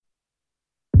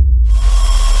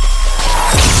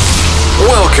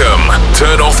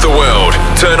Turn off the world,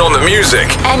 turn on the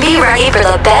music, and be ready for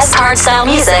the best hardstyle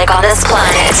music on this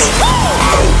planet.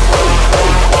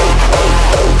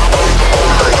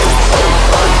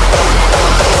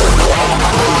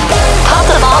 Pump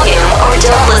the volume or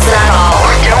don't listen at all.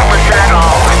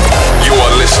 You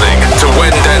are listening to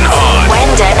When Den Hard. When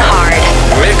Den Hard.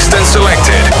 Mixed and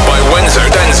selected by Wenzo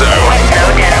Denzo.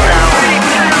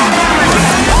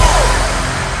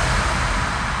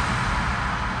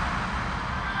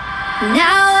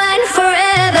 Now and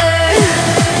forever.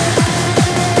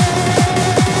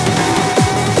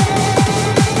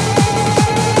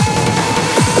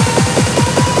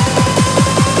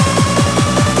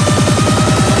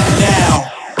 Now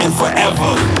and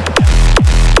forever.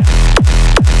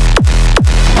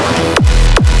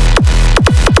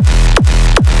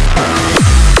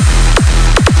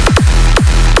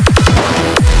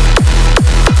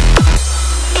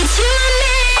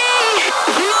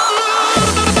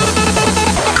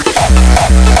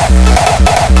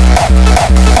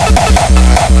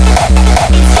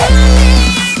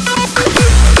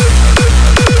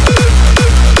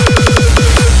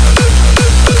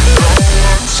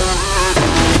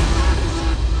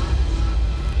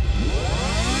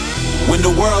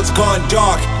 Gone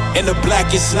dark in the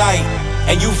blackest night,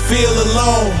 and you feel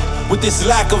alone with this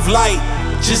lack of light.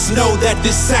 Just know that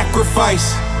this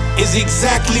sacrifice is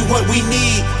exactly what we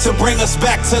need to bring us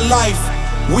back to life.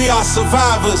 We are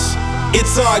survivors,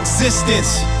 it's our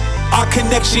existence. Our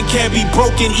connection can't be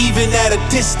broken even at a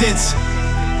distance.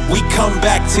 We come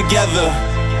back together,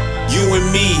 you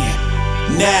and me,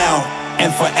 now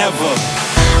and forever.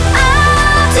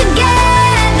 All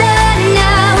together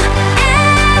now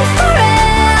and forever.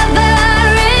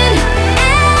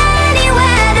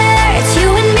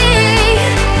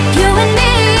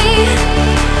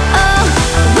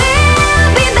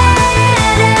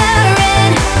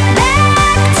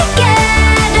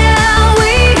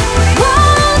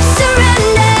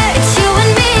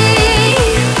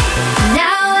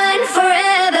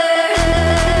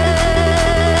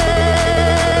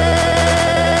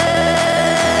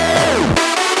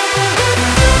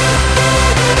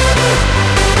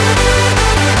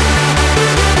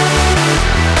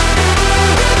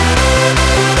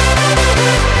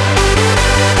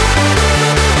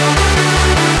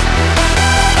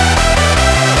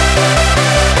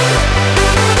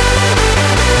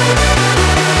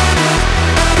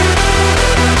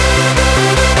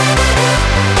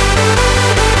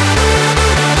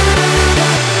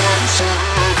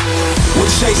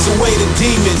 Away the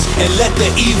demons and let the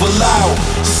evil out.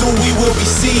 Soon we will be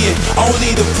seeing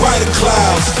only the brighter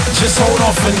clouds. Just hold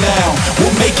on for now,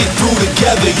 we'll make it through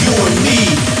together, you and me,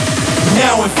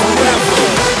 now and forever.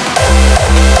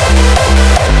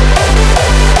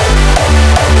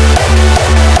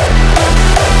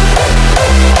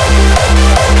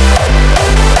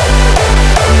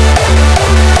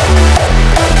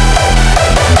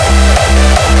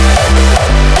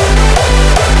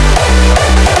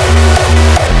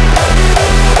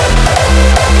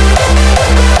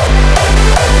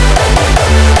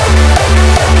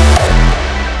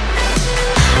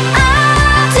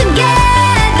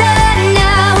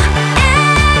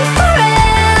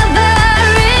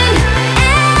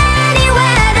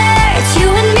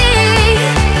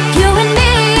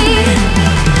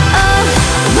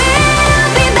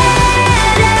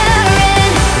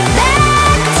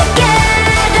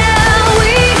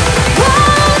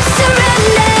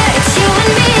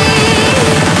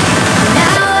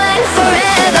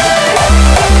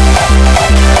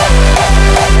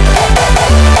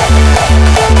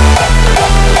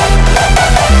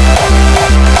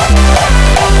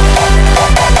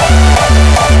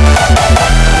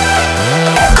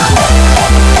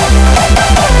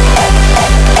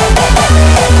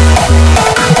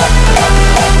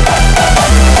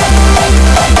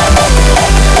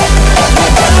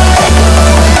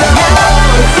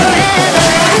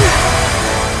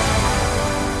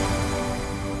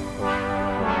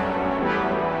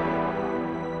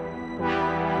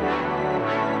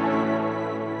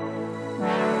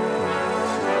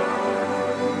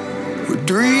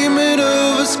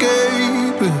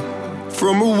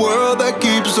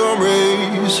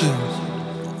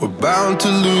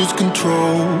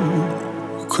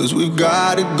 Cause we've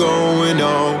got it going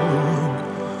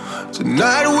on.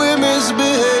 Tonight we're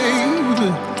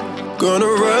misbehaving, gonna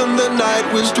run the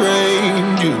night with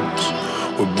strangers.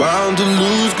 We're bound to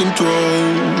lose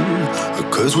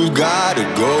control, cause we've got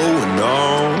it going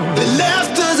on. They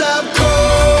left us out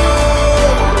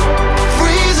cold,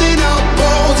 freezing our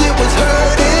bones, it was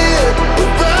hurting.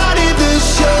 We're running the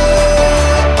show,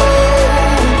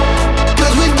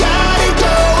 cause we've got it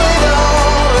going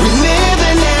on. We live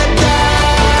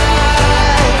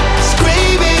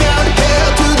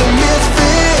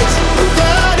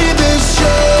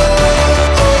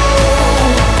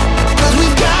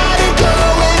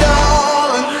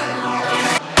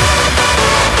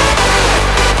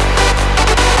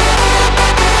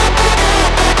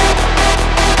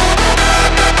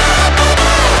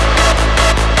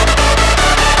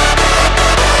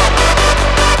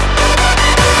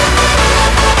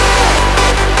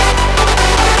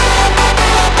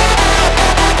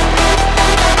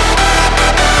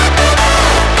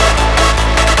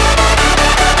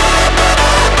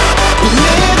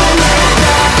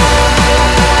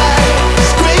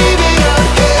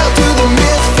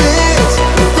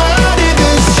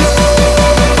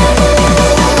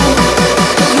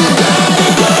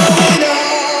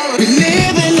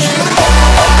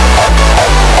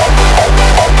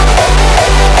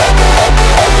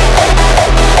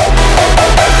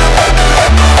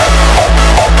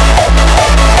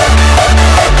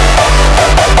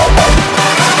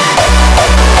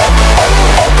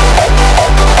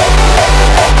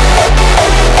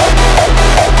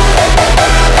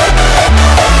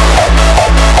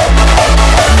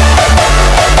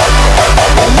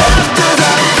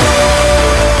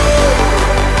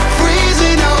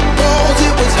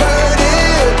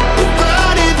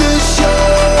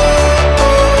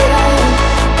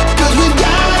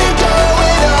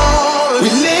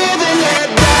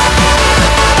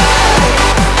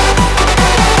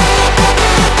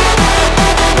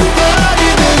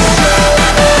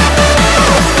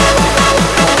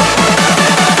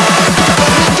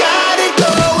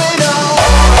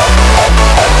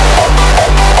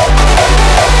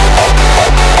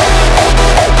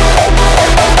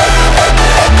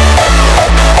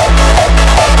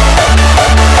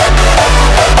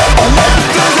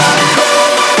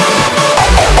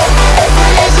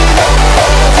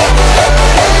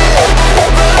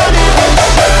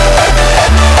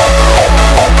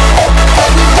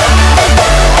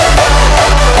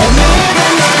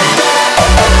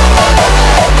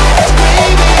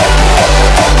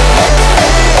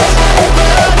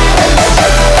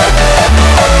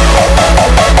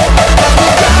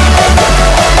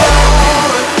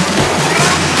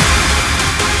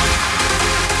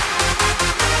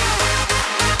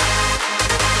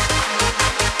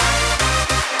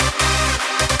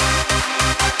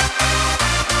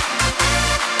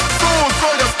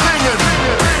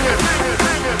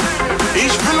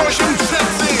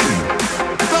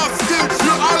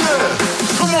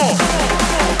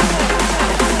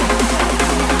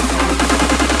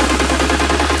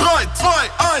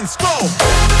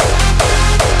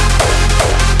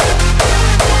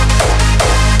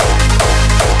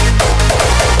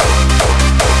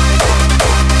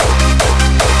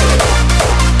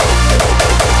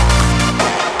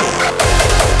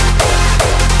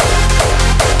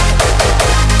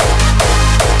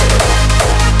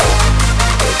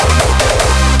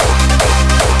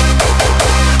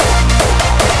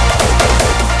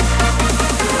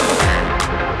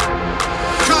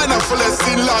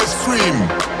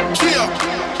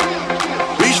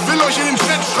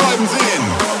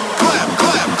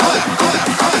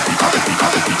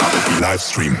live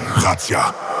stream.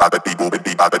 Razzia.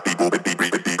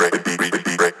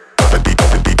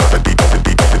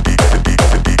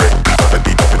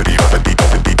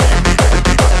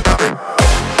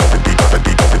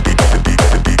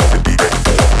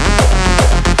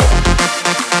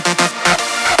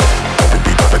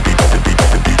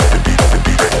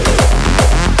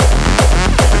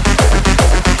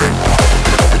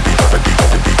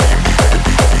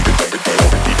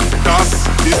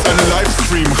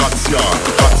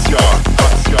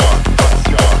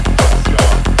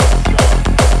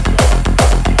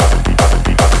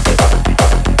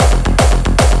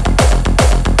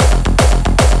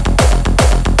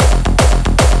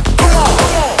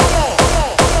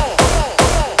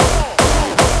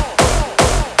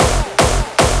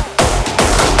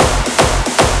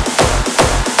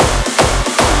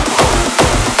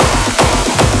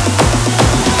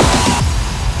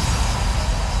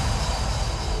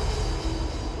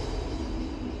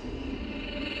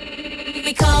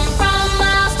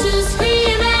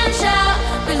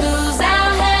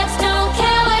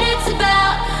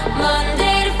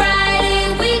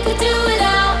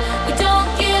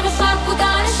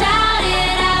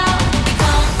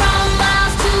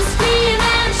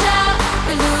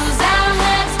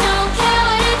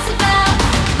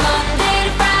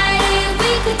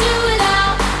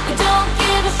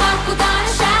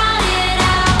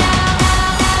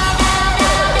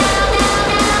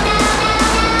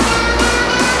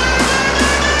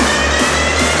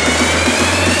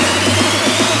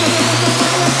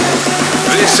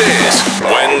 This is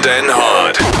When Den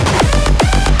Hard.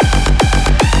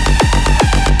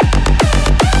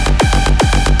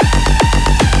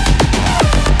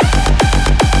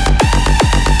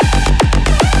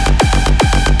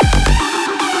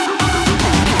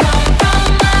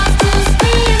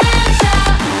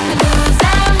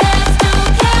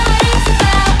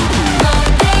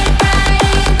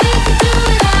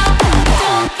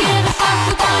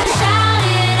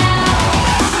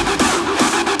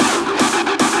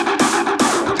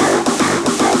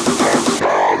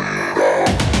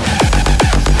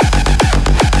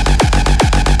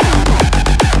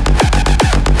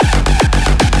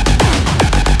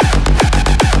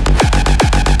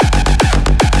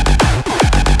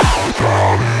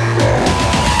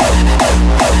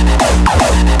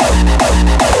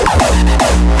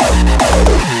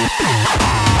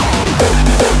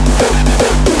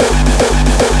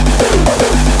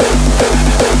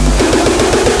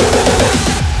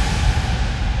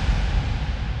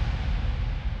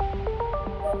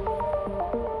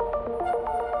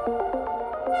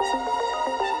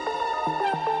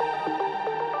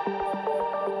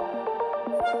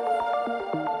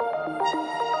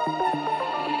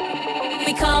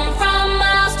 We come from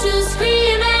miles to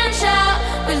scream and shout.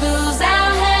 We lose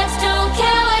our heads, don't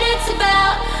care what it's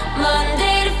about.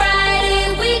 Monday to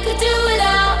Friday, we could do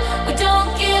without. We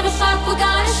don't give a fuck, we're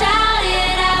gonna shout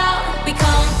it out. We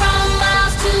come from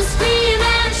miles to scream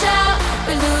and shout.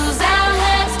 We lose our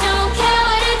heads, don't care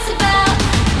what it's about.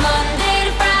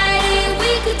 Monday to Friday,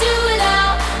 we could do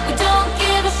without. We don't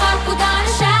give a fuck, we're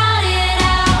gonna shout it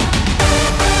out.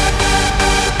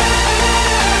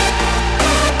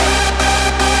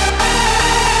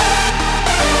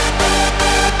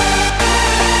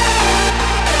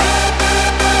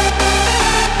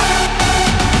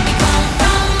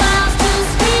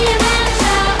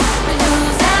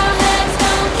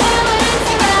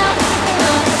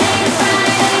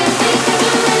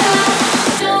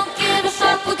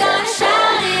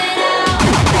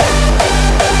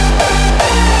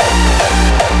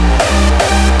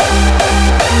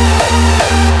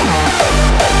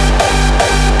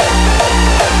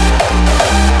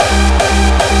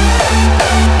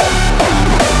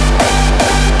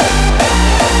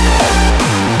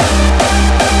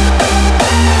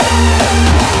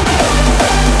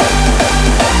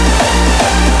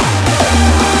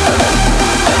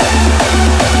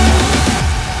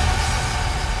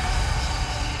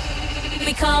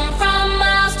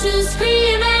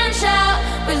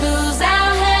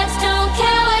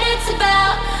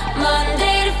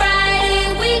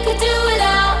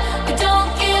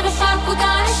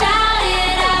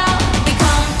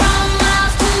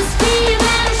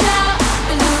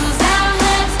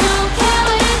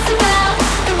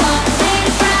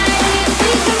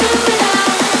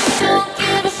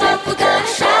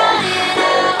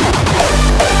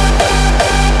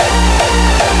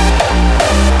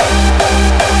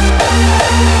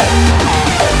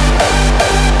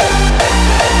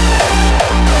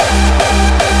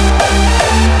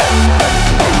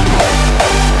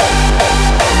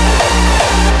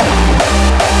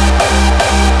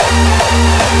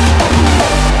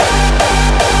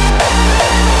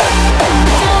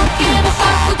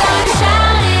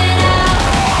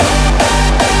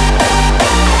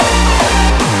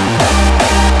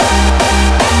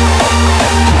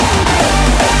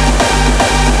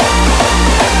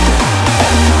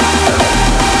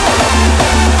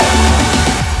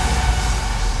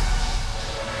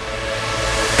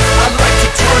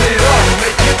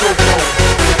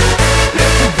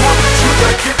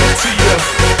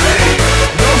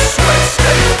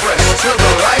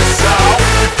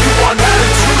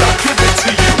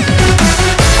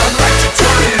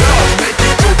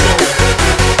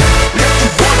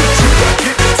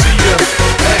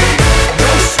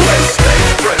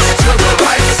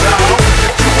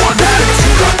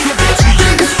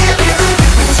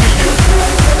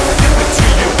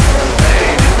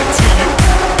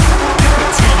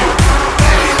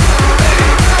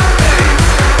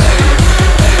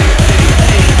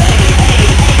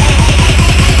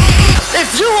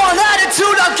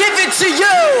 I'll give it to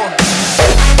you.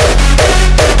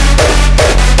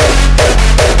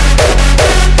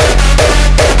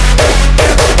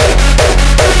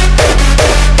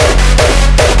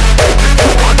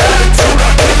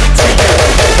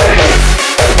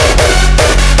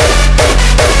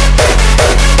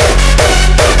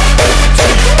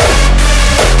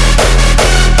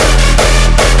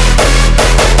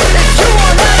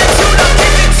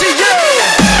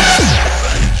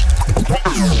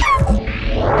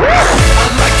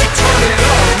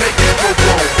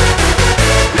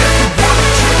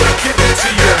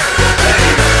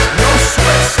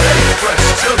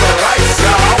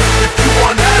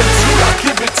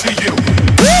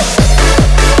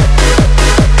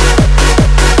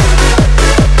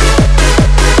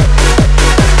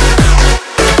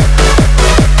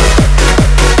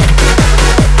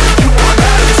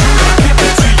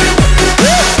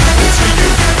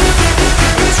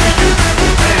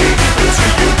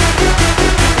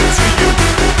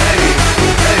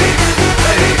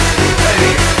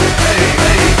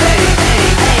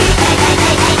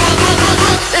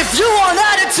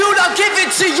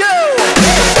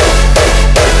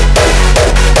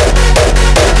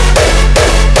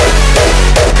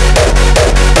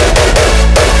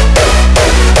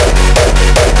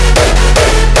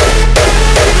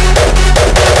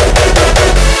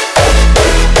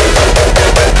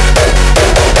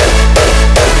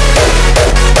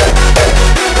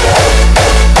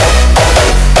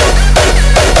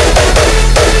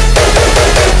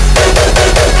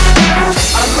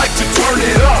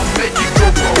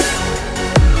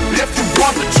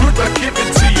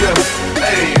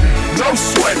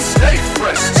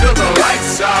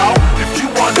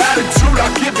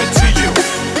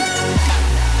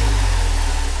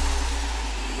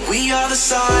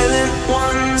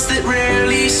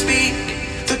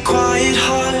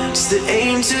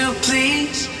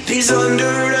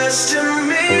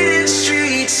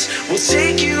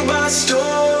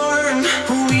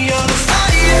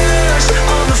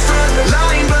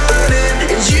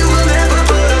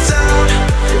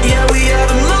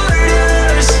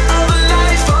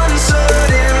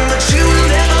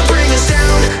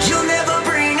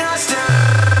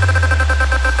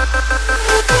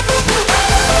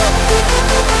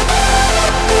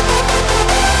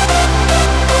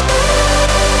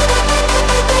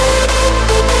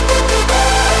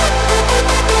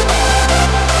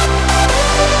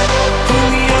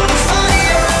 We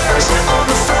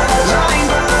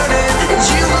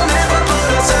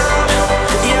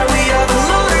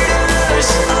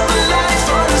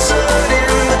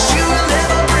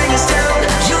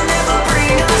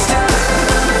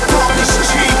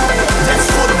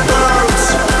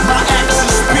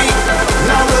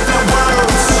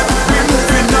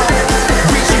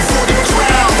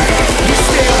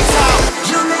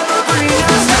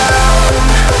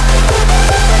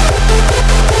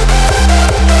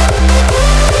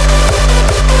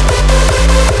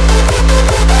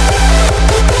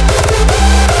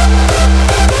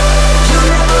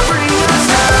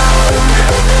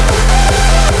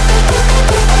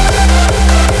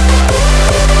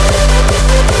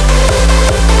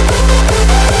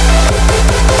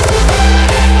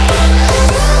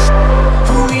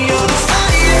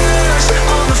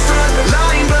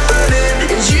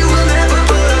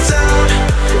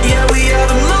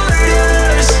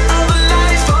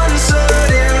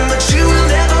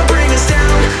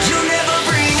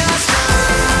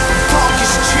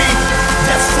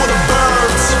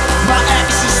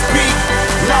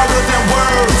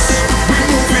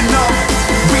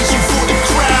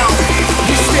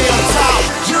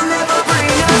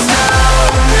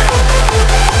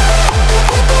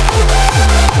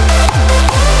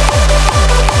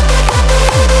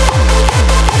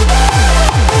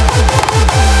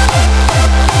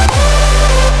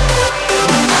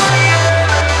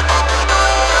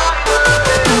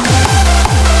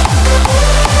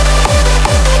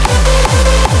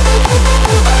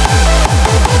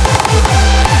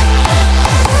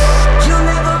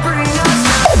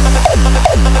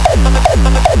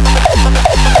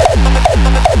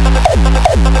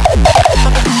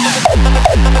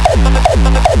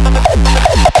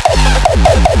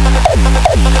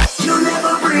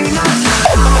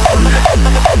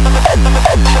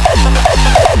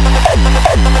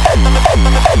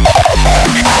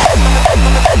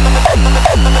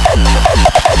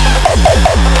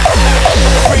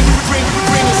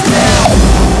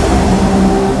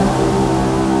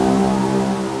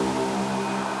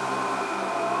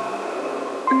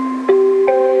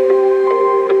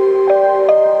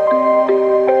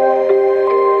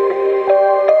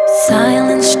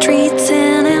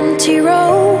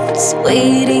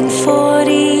waiting for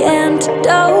the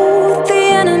antidote, the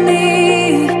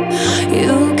enemy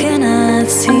you cannot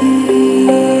see.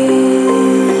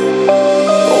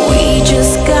 We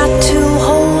just got to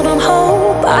hold on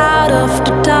hope out of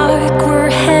the dark. We're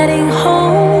heading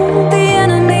home, the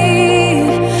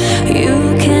enemy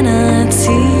you cannot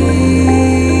see.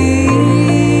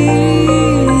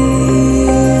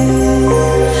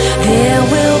 There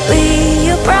will be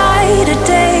a brighter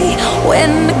day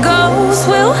when the ghosts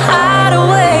will hide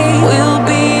away. We'll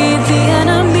be the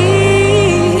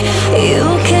enemy you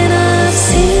cannot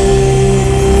see.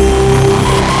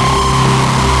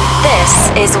 This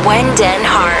is Wenden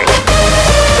Hart.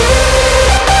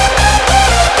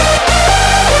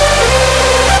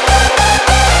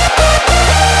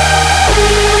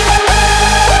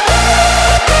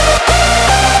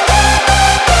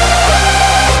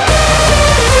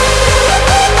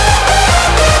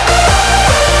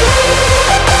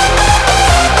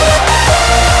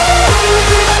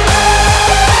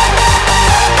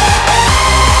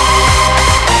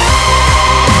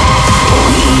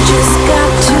 Just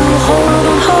got to hold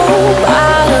on hope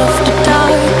out of the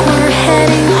dark. We're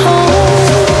heading home.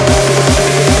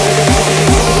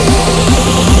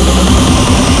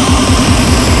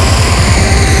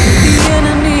 The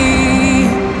enemy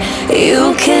you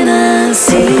cannot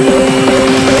see.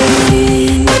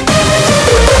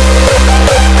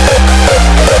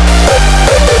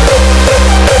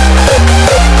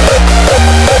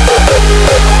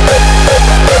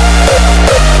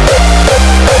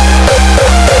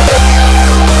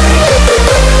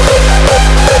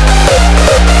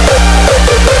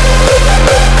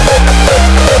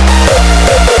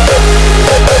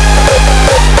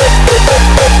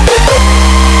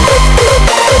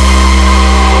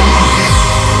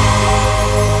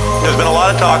 There's been a lot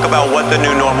of talk about what the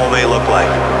new normal may look like.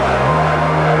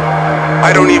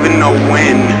 I don't even know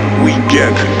when we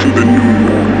get to the new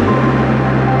normal.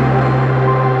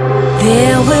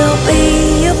 There will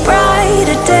be a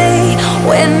brighter day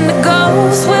when the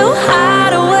ghosts will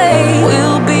hide away.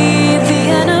 We'll be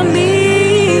the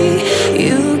enemy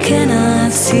you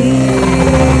cannot see.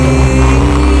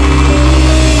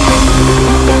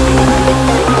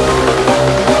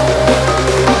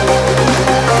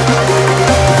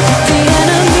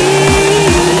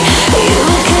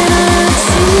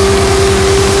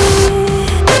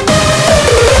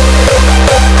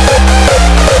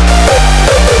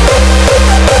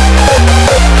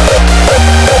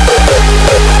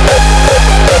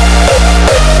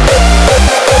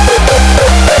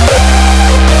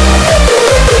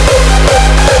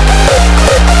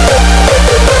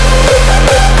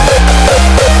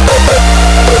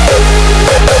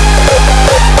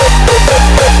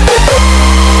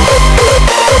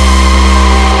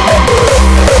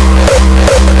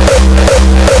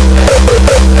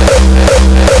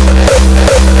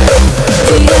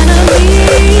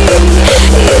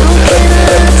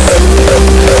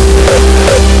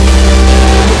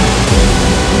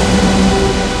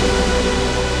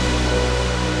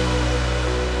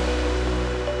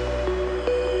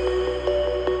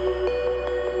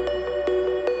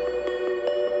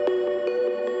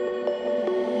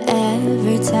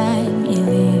 Every time you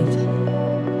leave,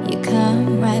 you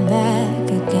come right back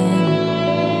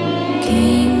again.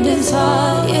 Kingdoms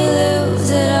fall, you lose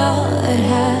it all. It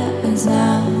happens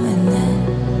now and then.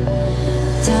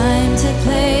 Time to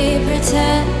play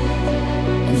pretend.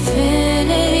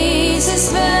 Infinity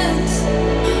suspense.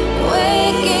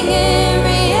 Waking in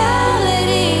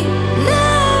reality.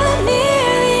 Never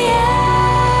near the end.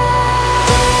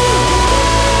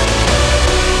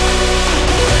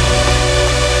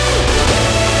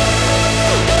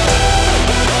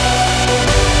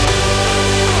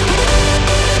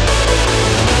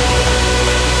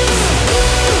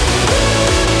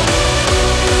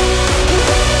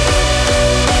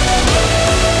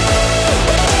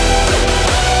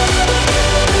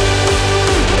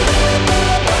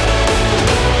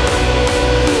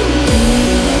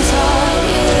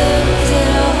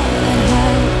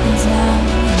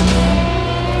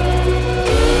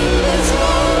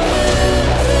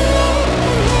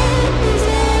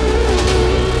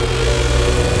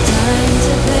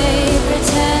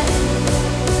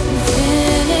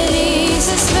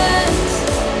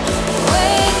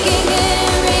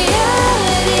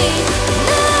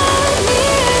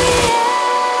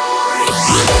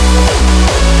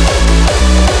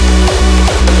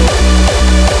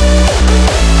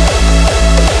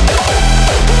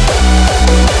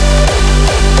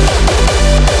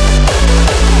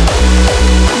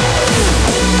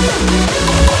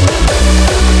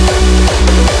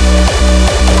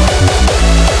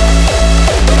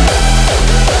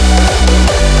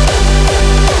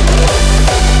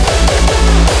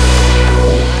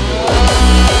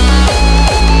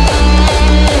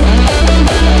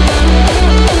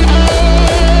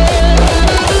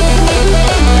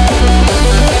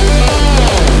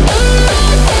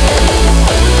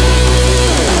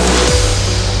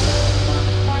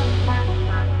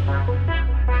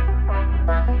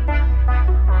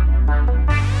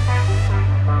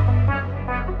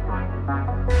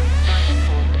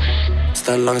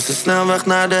 sta langs de snelweg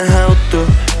naar de hel toe.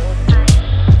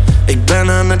 Ik ben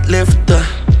aan het liften.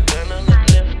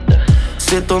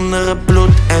 Zit onder het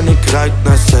bloed en ik ruik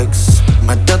naar seks.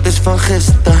 Maar dat is van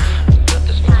gisteren.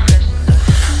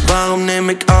 Waarom neem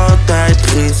ik altijd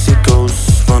risico's?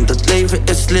 Want het leven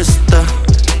is listen.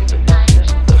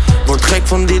 Word gek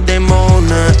van die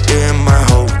demonen in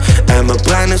mijn hoofd. En mijn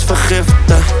brein is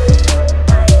vergiften.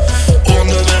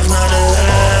 Onderweg naar de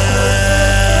hel.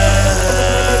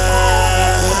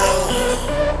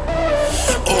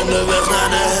 Onderweg naar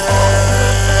de hel.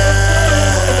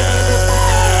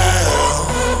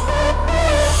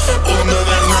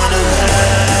 Onderweg naar de hel.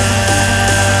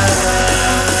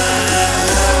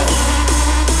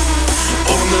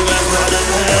 Onderweg naar de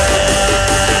hel.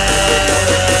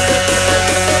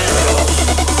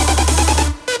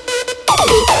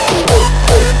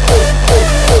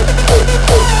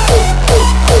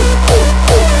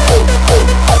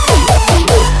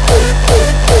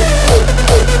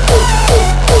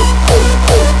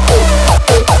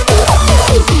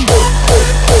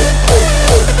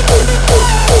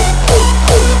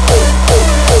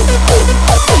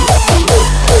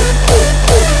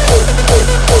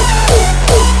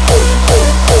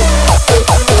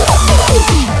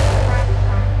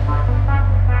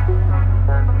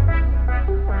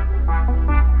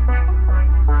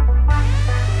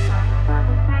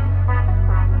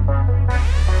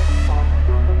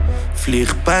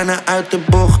 Vlieg bijna uit de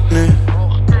bocht nu.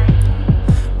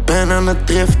 Ben aan het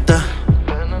driften.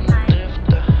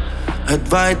 Het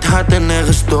waait hard en er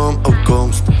is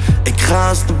stormopkomst. Ik ga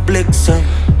als de bliksem.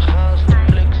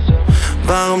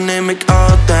 Waarom neem ik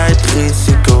altijd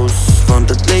risico's? Want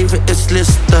het leven is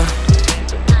listen.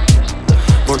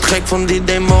 Word gek van die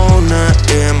demonen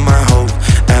in mijn hoofd.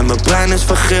 En mijn brein is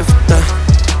vergiften.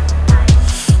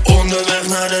 Onderweg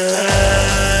naar de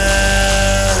hel.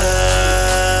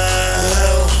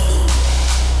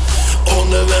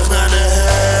 Onderweg naar de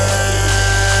hel.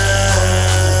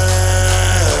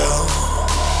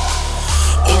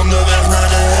 Onderweg naar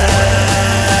de hel.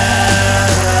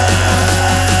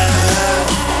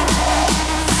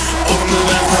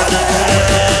 Onderweg naar de hel.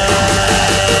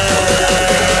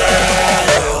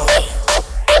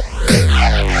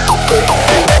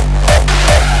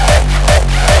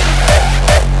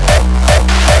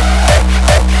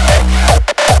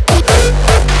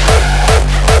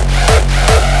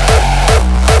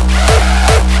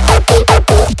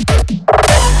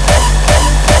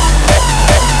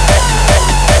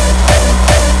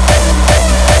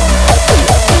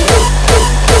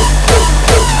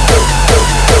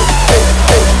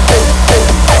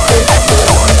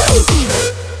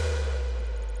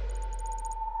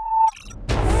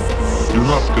 Do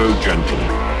not go gentle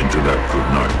into that good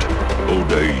night.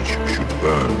 Old age should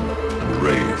burn and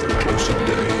rave at close of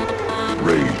day.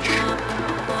 Rage,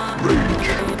 rage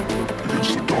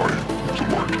against the dying of the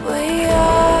light. We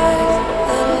are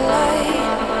the light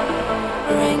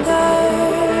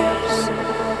bringers.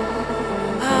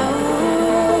 Oh,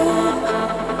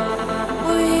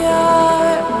 we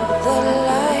are the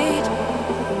light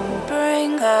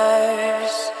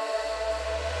bringers.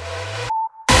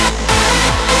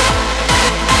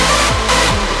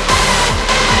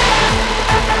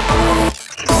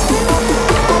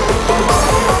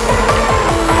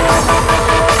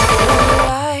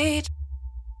 Light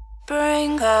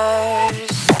bringers.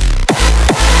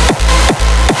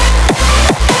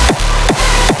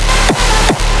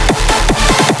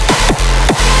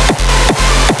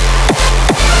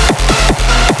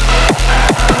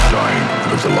 Dying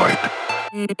of the light.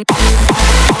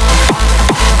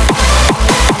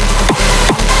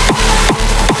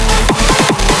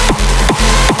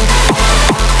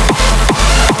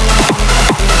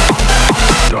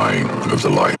 Dying of the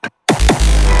light.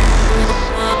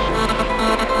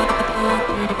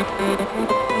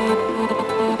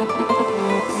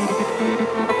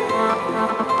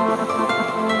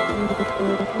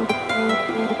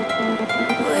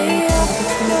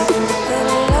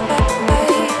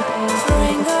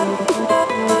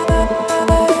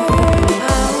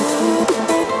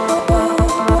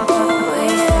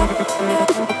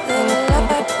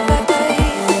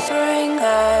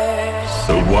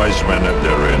 Wise men at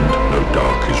their end, no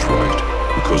dark is right,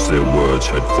 because their words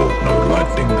had fought no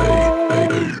lightning.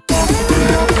 Rage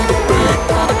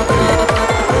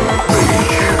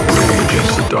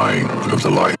is the dying of the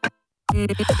light.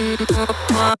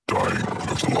 Dying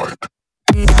of the light.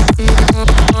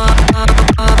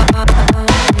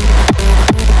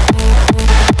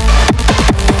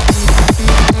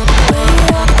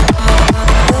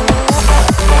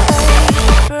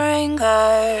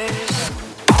 Bringers.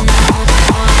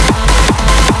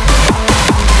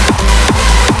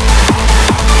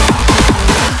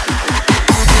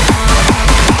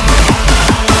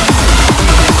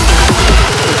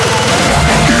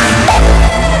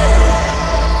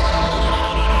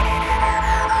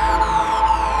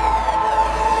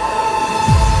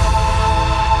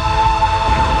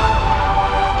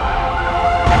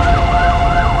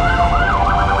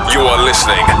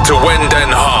 listening to When Den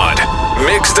Hard,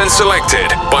 mixed and selected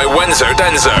by Wenzo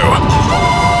Denzo.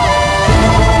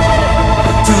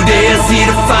 Today I see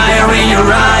the fire in your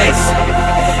eyes,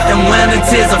 and when the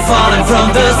tears are falling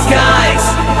from the skies,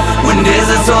 when this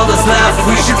is all that's left,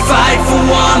 we should fight for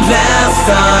one last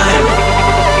time.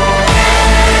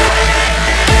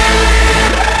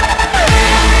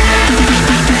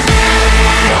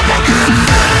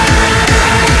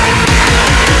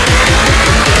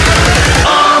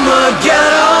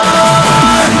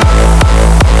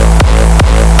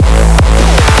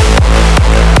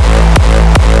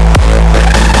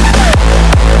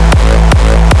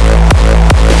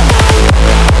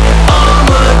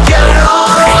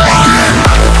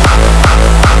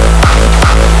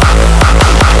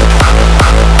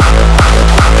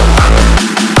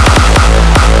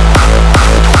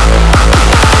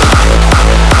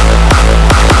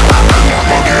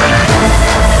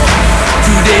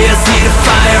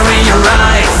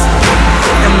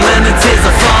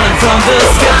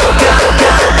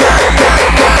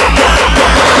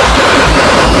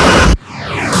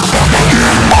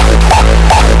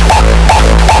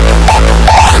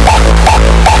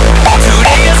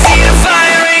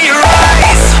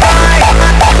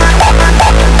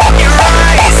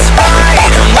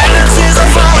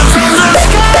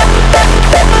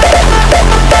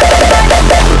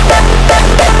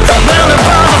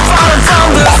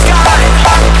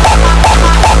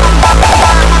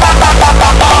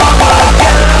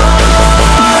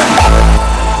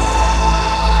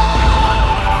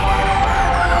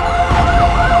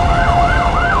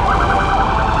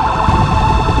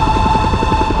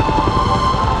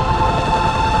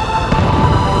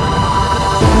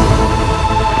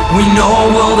 We know our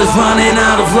world is running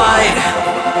out of light,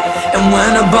 and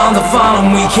when the bombs are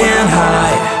falling we can't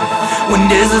hide. When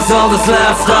this is all that's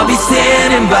left, I'll be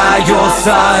standing by your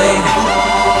side.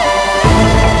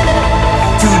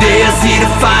 Today I see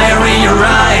the fire in your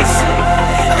eyes,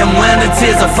 and when the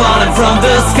tears are falling from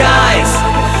the skies,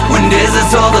 when this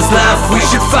is all that's left, we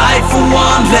should fight for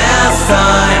one last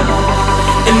time.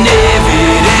 And if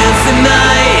it ends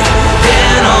tonight,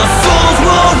 then our souls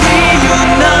will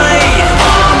reunite.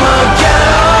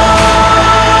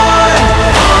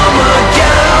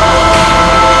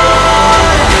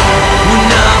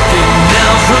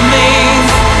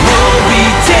 Remains, we'll be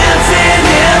dancing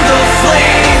in the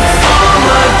flames.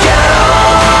 Armageddon,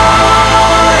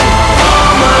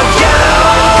 Armageddon.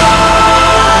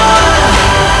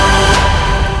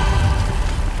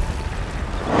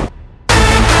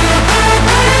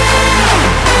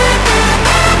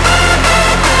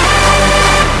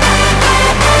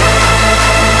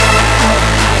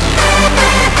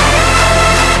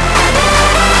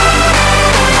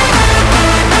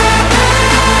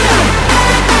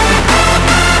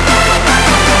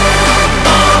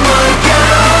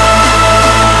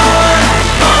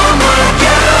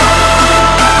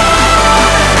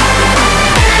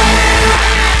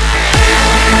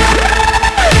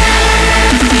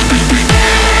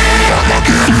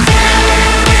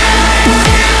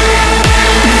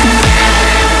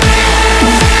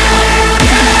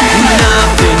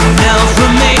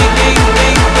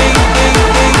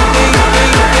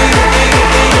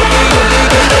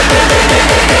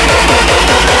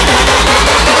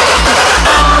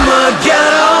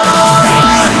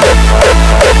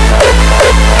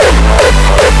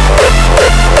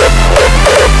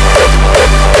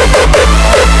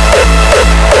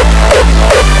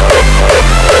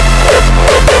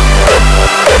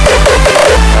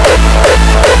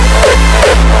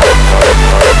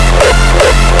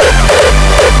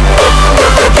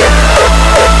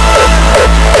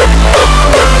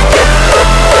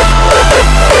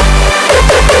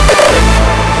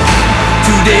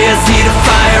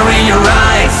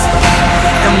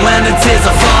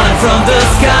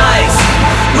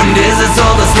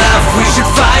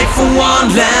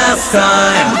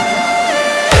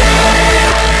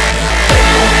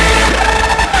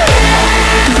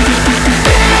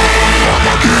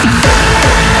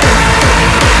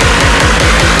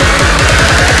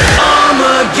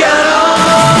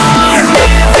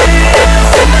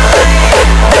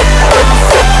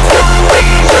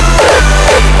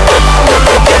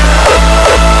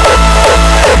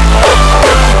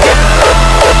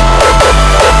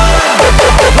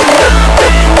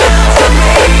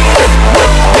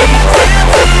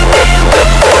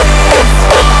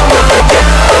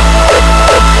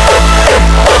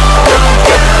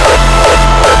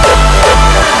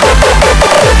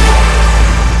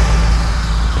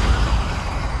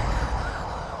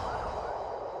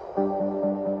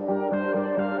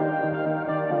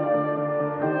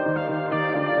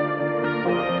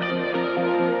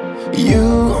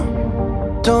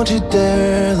 Don't you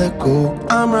dare let go.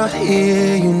 I'm right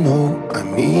here, you know I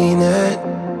mean it.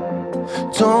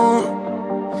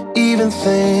 Don't even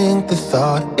think the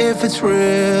thought if it's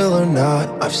real or not.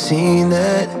 I've seen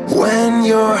it. When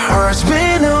your heart's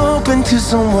been open to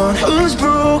someone who's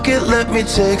broke it, let me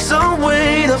take some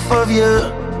weight off of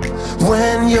you.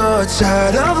 When you're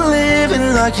tired of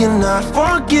living like you're not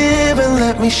forgiven,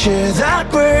 let me share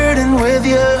that burden with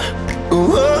you.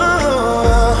 Whoa.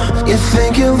 You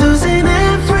think you're losing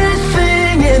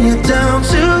everything and you're down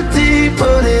too deep,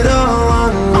 put it all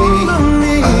on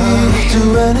me. I'll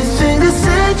do anything to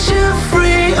set you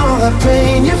free. All that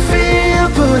pain you feel,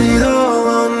 put it all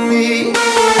on me.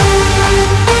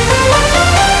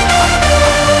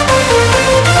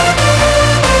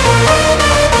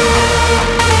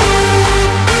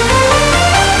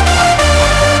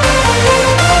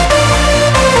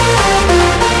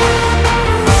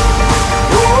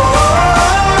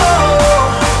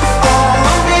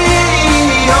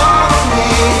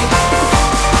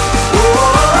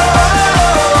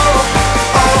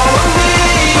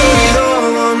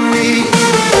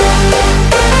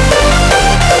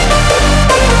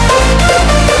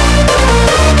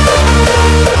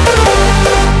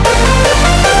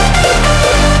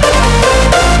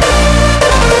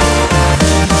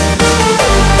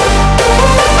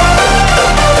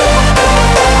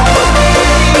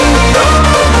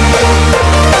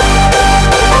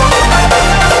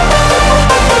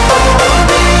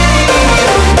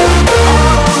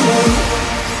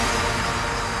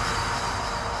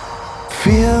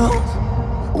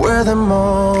 Wear them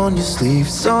on your sleeve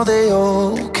so they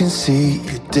all can see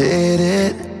you did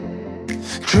it.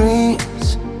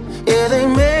 Dreams, yeah, they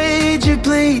made you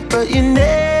bleed, but you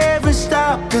never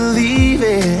stop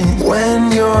believing.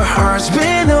 When your heart's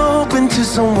been open to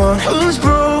someone who's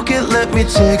broke it, let me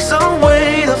take some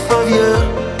weight off of you.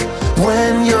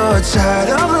 When you're tired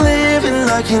of living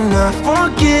like you're not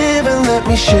forgiven, let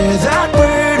me share that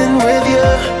burden with you.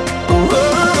 Whoa.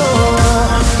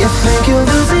 You think you're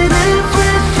losing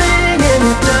everything and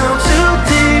you're down too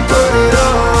deep, put it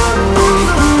all on me.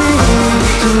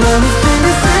 Do anything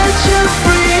to set you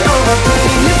free. All the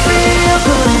pain you feel,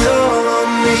 put it all on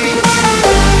me.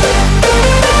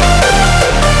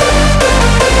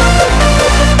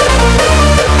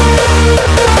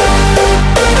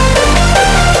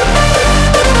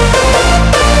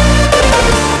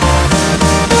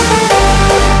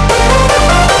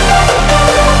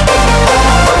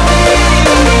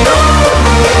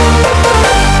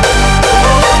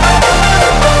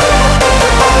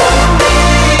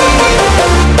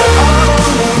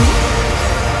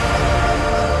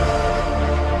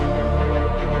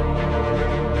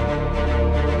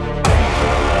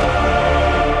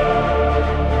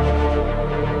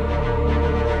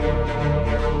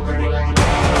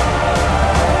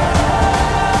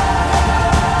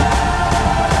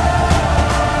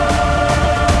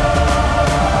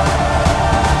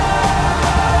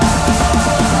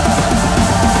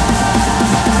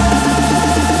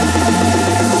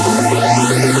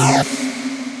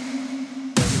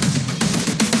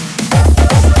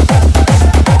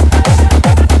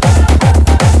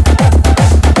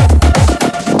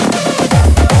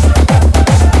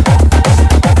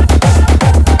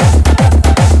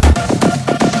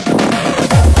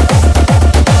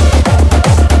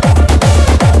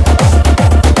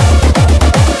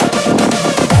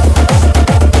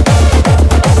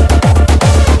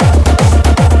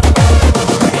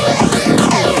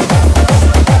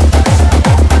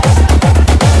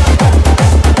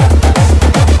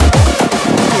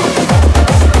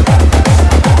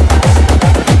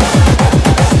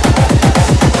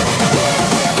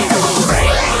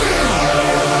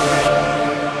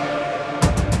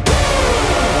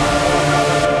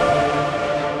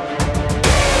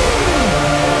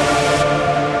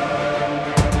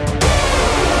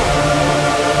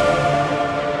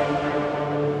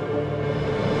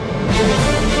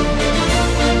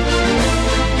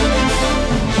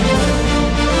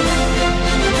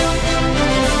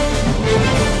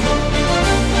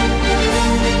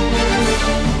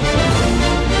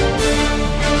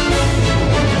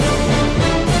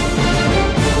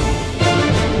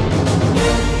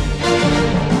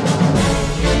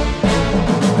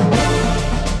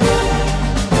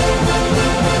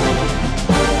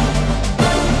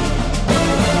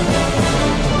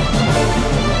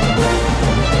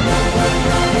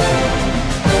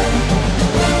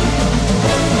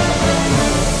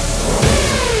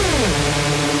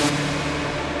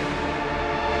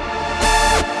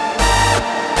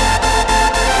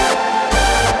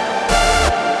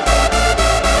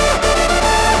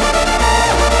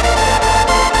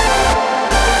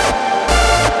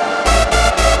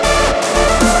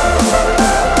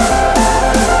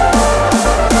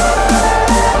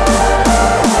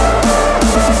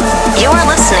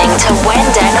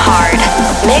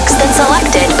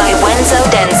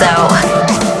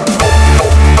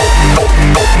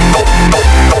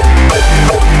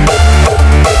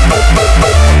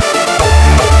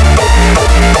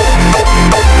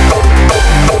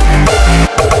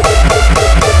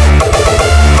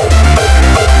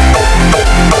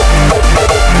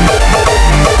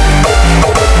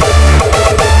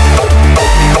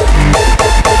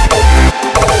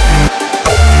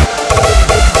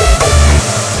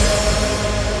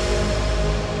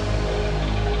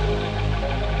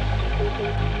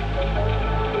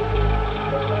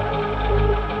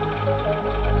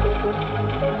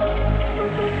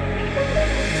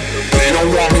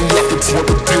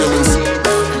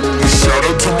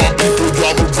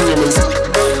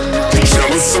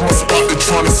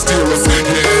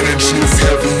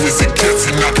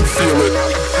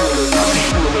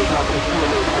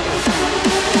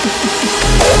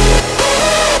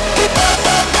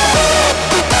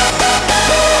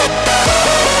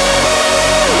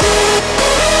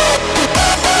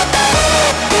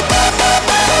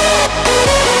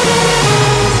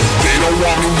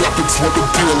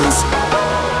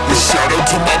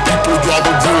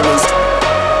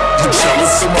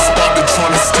 in my spot, they're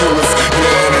trying to steal us.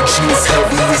 Your energy is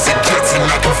heavy as it gets, and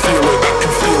I can feel it. I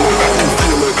can feel it. I can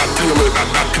feel it. I feel it.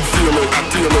 I can feel it. I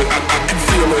feel it. I can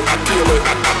feel it. I feel it.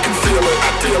 I can feel it.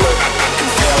 I feel it. I can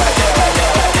feel it.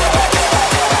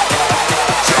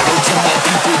 Shout out to my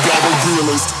people, y'all the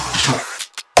realest.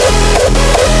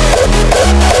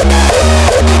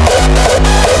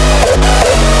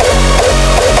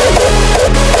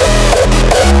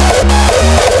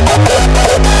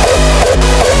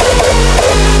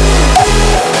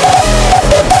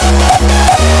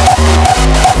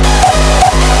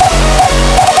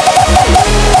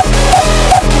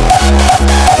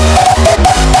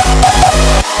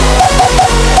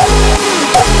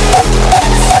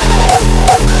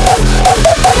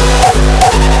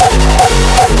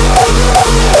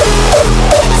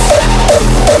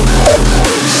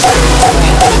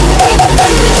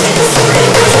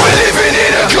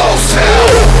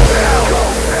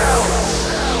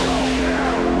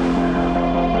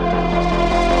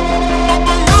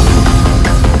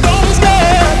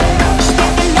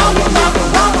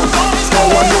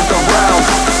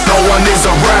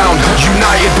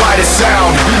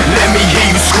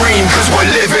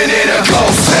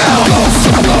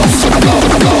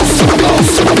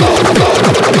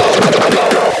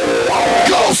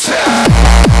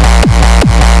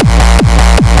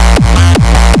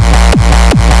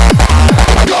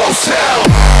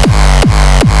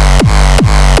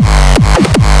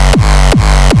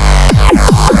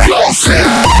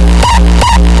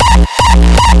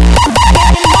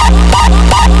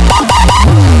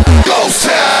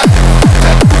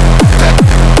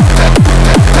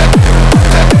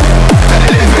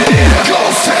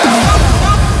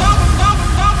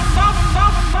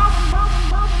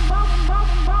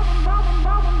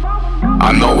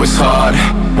 I know it's hard,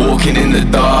 walking in the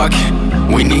dark.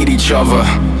 We need each other,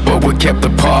 but we're kept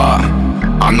apart.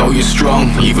 I know you're strong,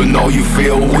 even though you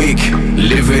feel weak.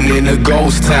 Living in a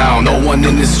ghost town, no one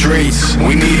in the streets.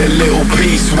 We need a little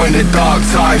peace when the dark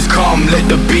times come. Let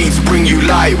the beats bring you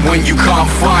light when you can't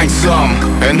find some.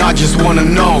 And I just wanna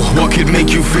know what could make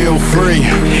you feel free.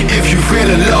 If you feel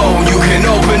alone, you can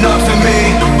open up to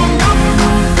me.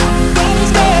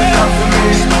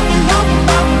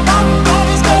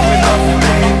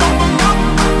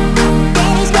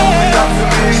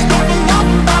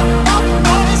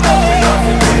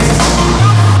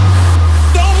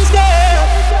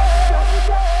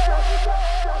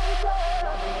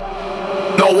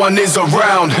 No one is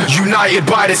around, united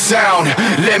by the sound.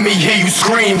 Let me hear you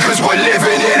scream, cause we're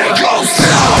living in a ghost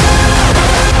town.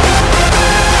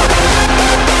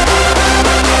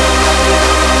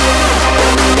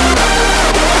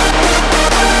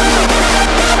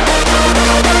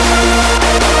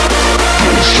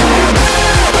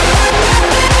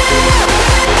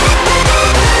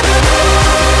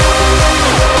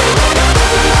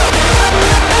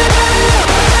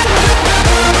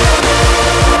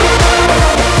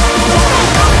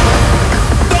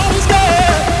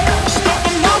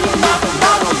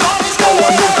 No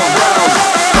one is around.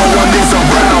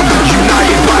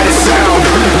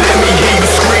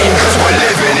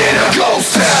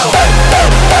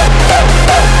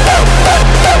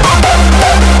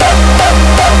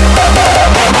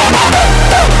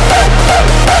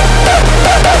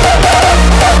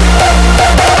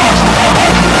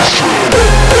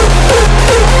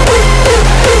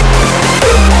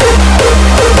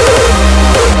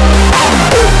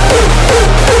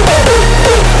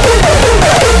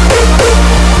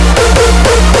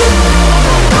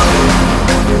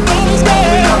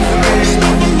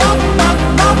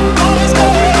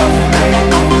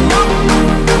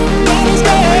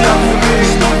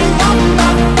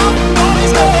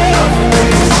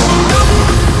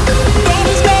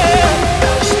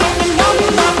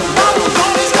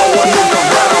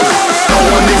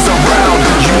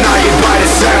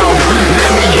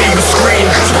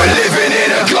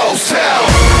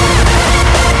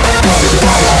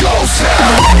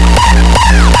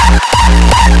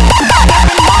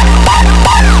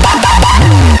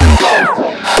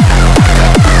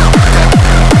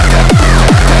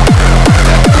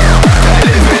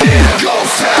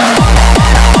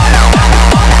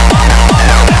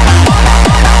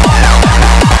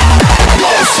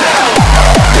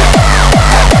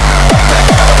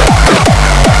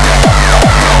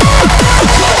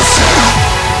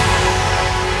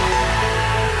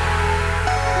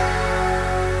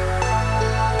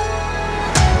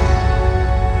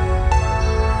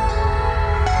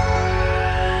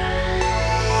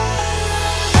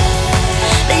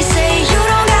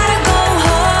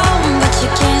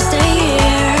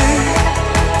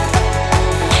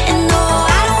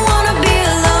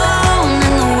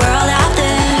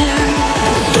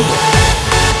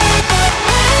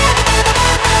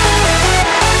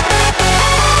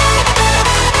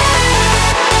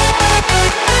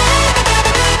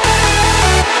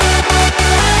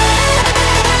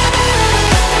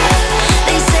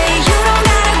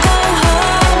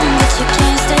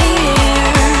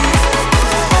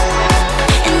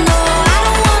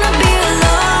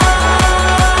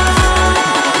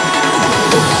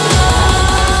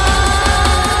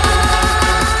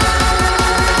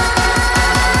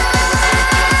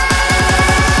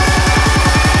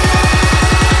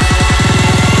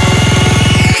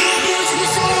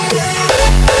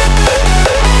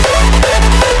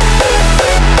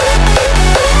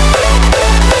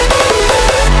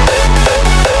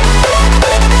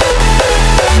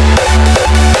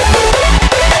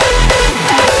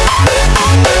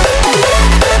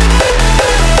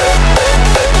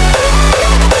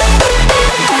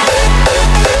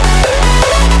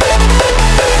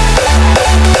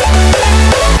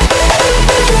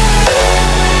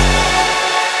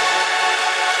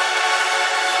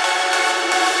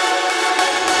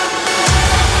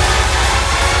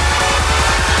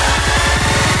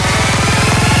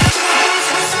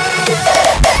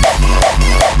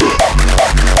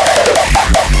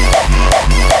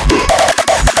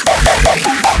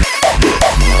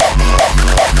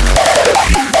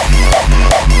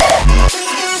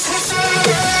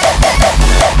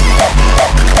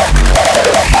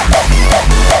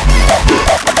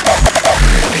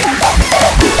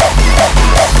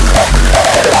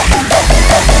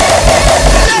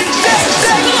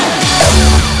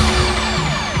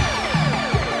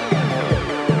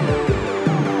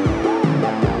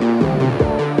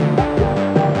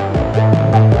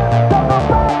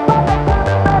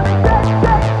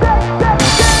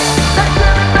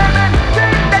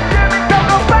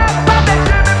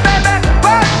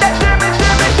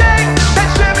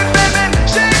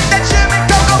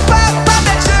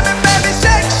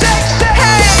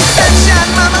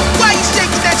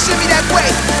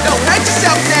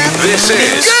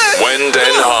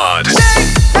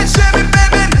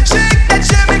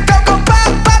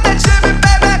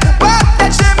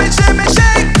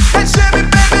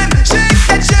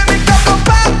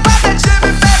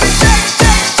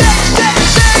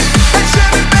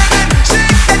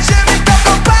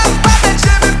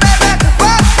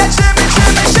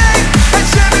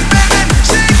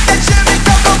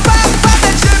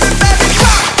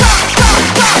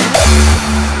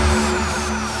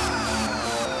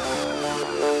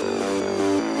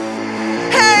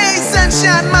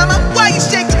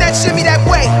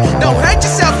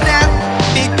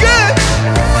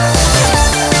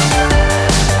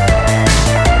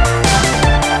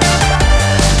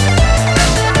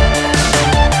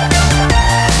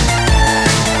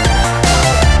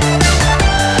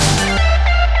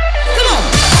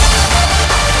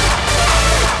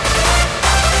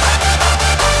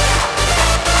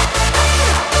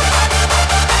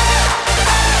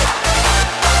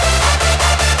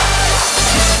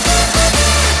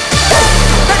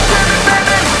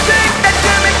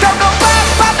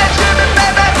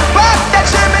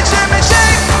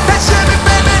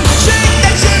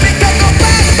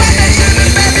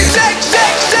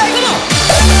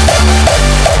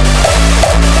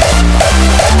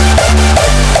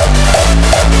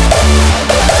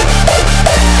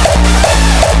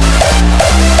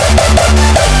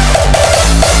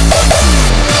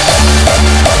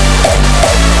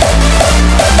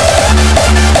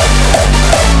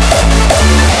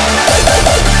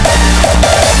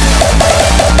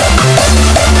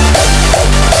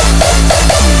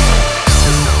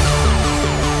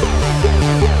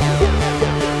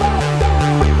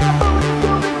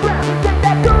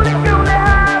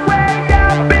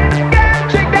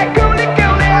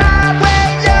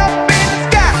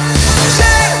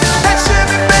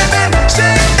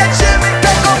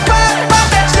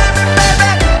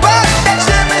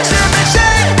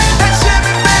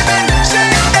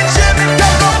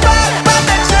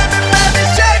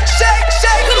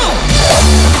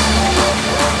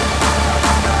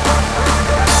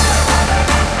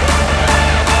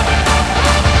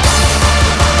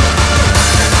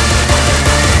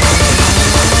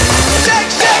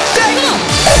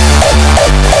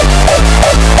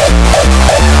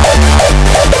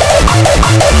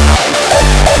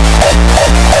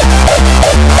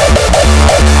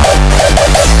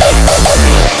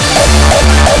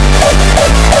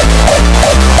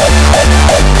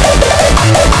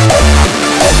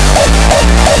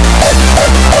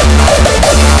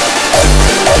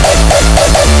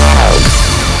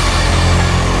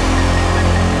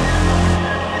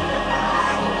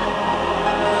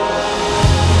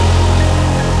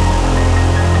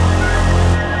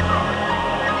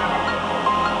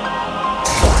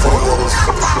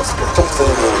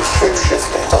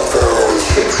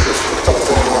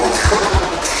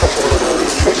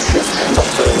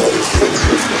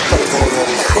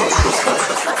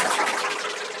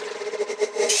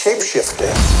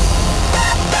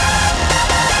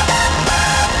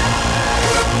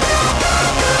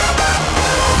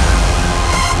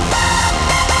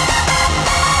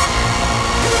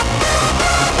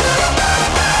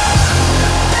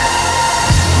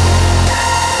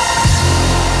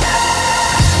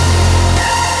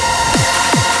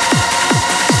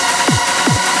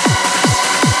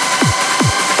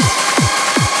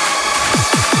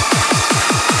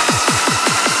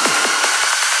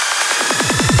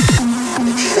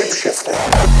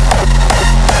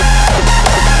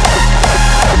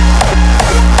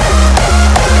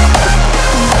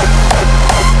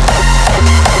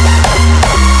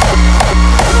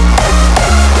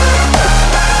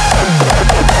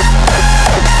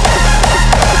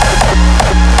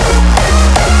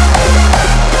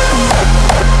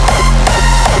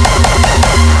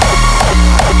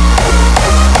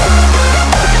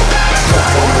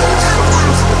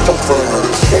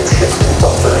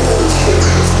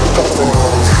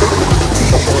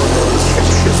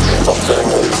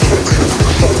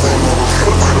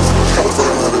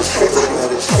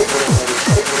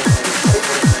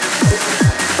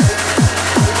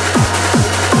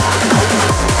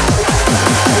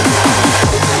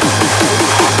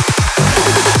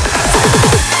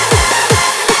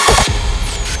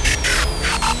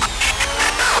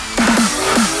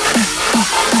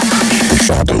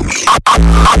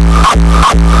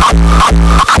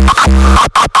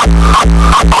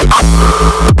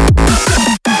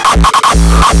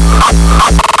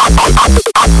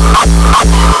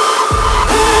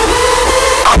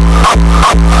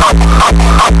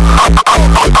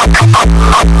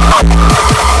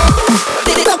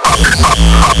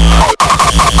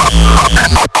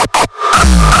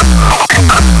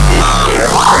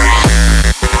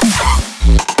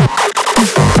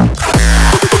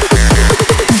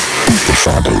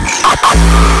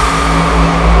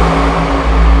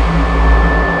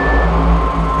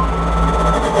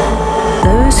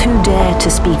 To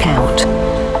speak out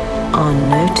are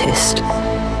noticed,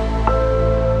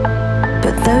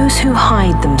 but those who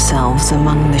hide themselves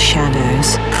among the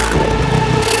shadows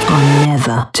are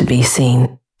never to be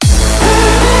seen.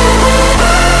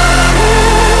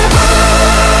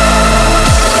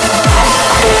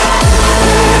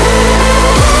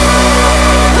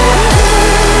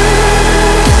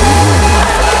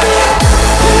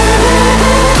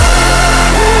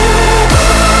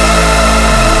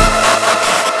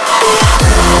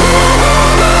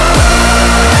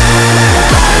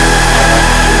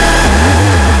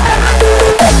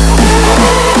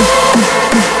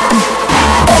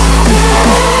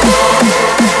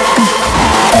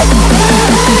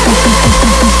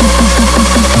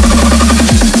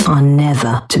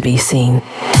 To be seen.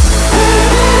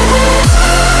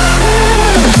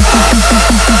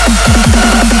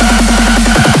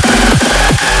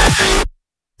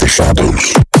 The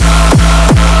shadows.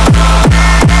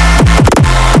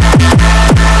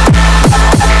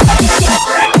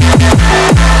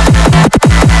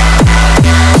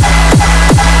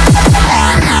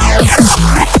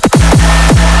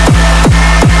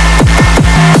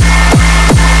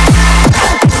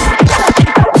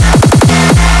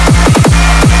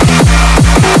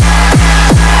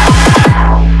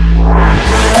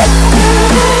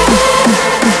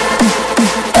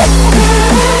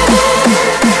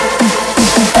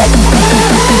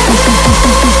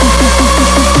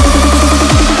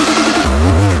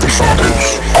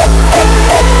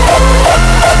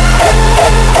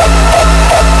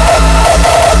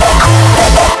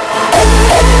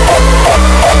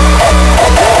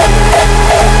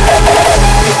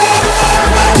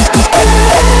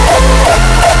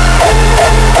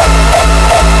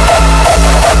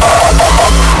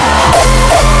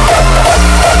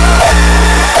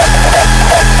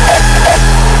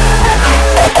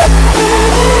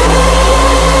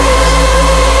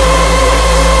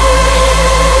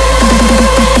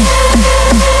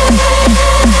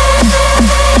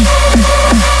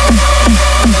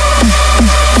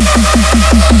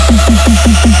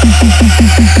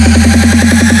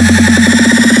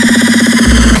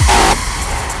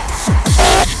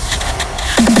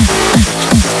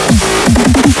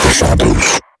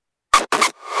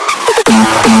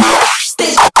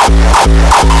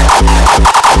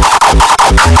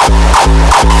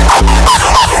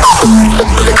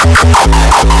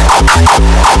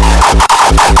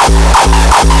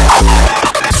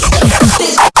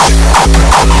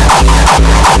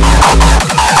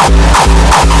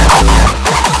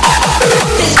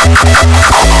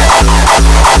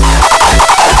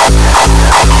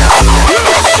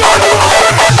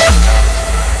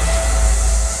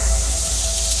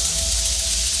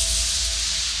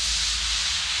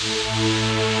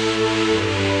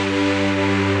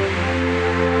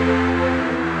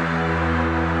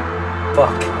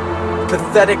 Fuck.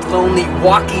 Pathetic, lonely,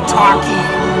 walkie-talkie,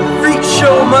 freak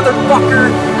show,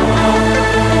 motherfucker!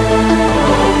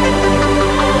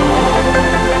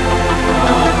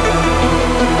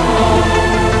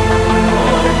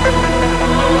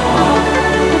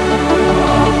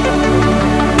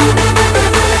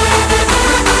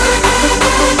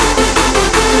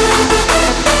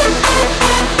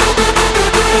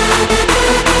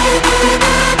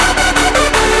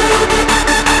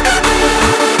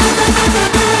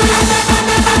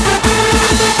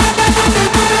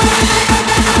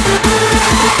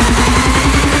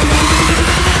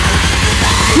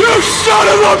 Son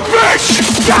of a bitch!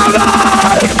 Come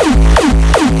on!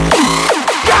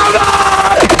 Come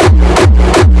on!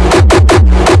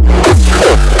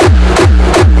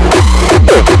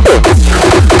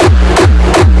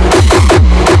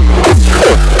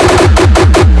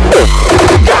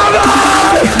 Come on!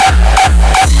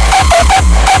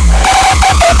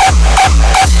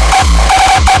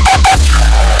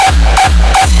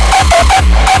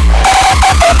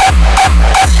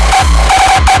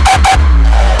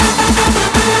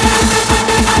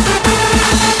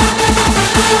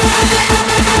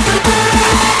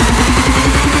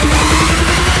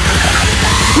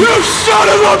 You son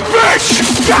of a bitch!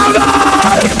 Come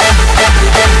on!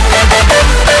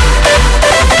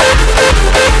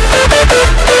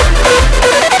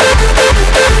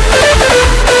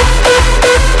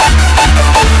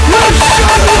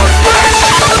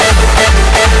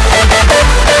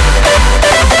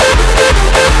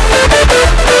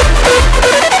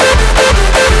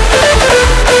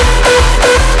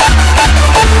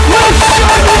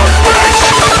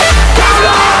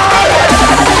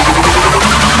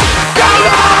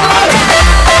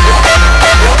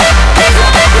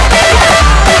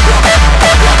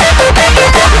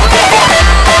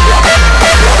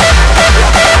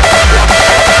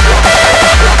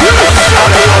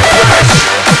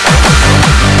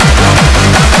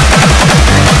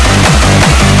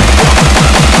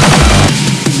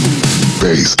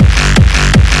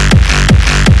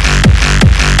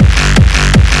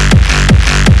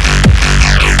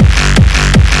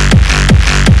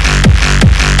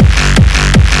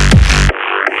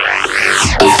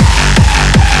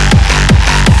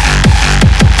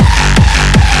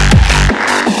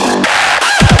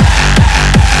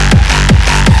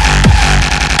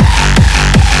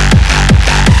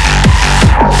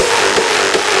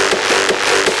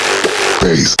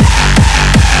 Bass.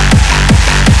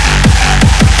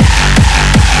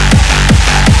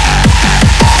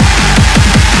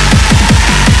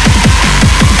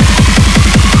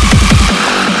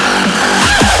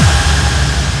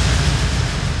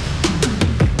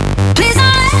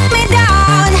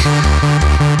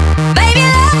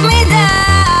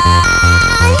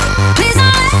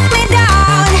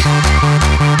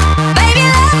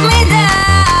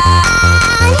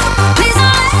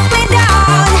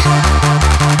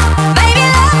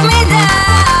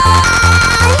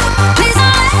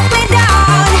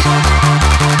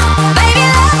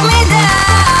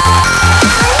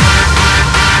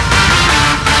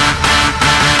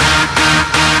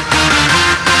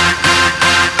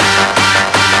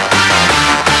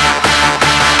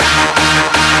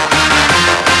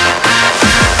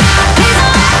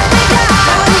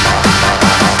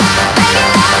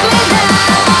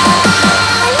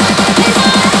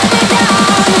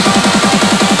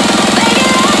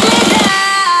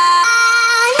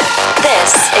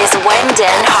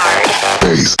 Wendon Hard.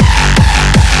 Bass.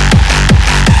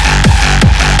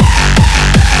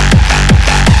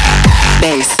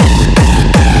 Bass.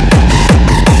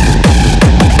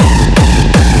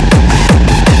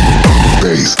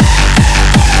 Bass.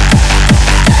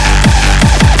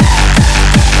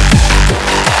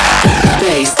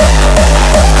 Bass.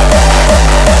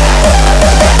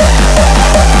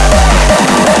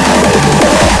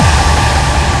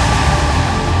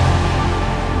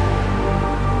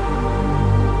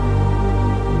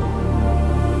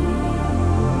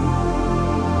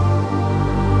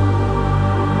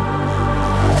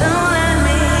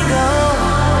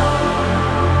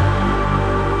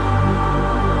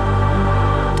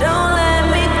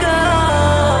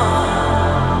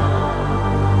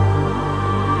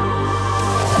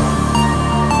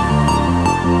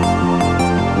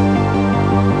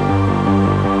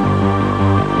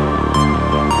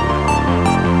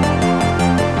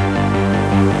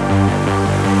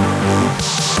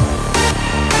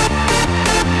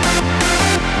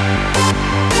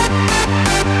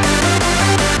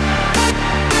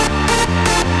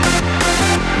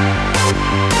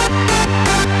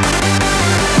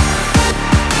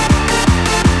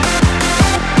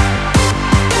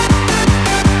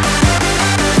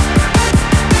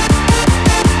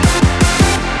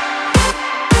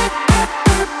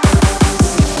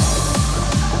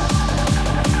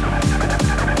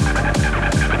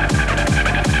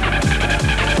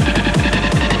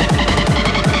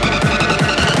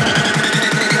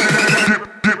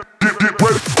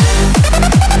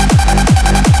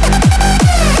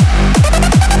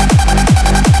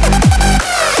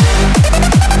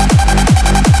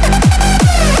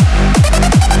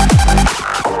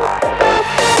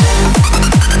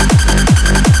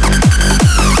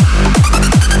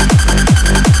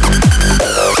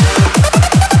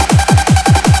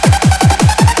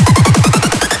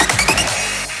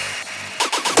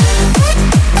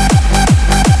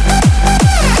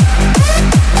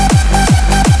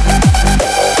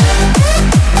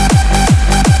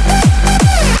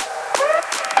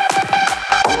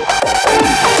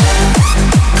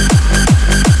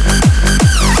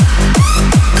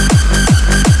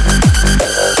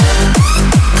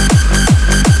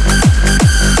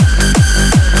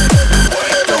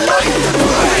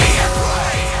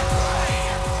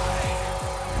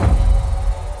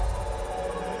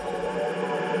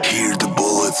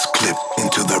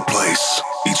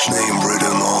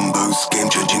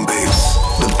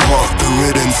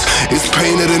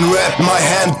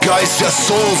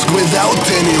 Souls without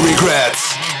any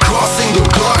regrets. Crossing the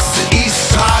clocks to each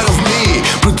side of me,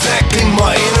 protecting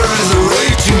my inner as a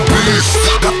raging beast.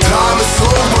 The time is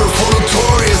over for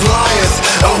notorious liars.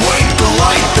 Await the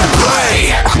light that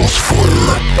play.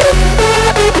 Crossfire.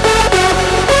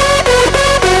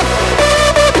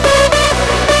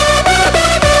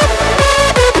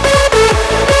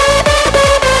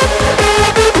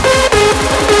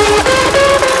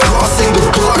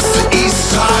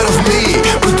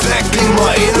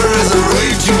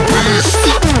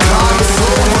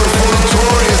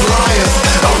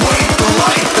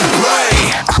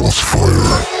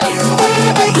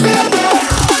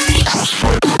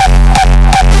 Crossfire.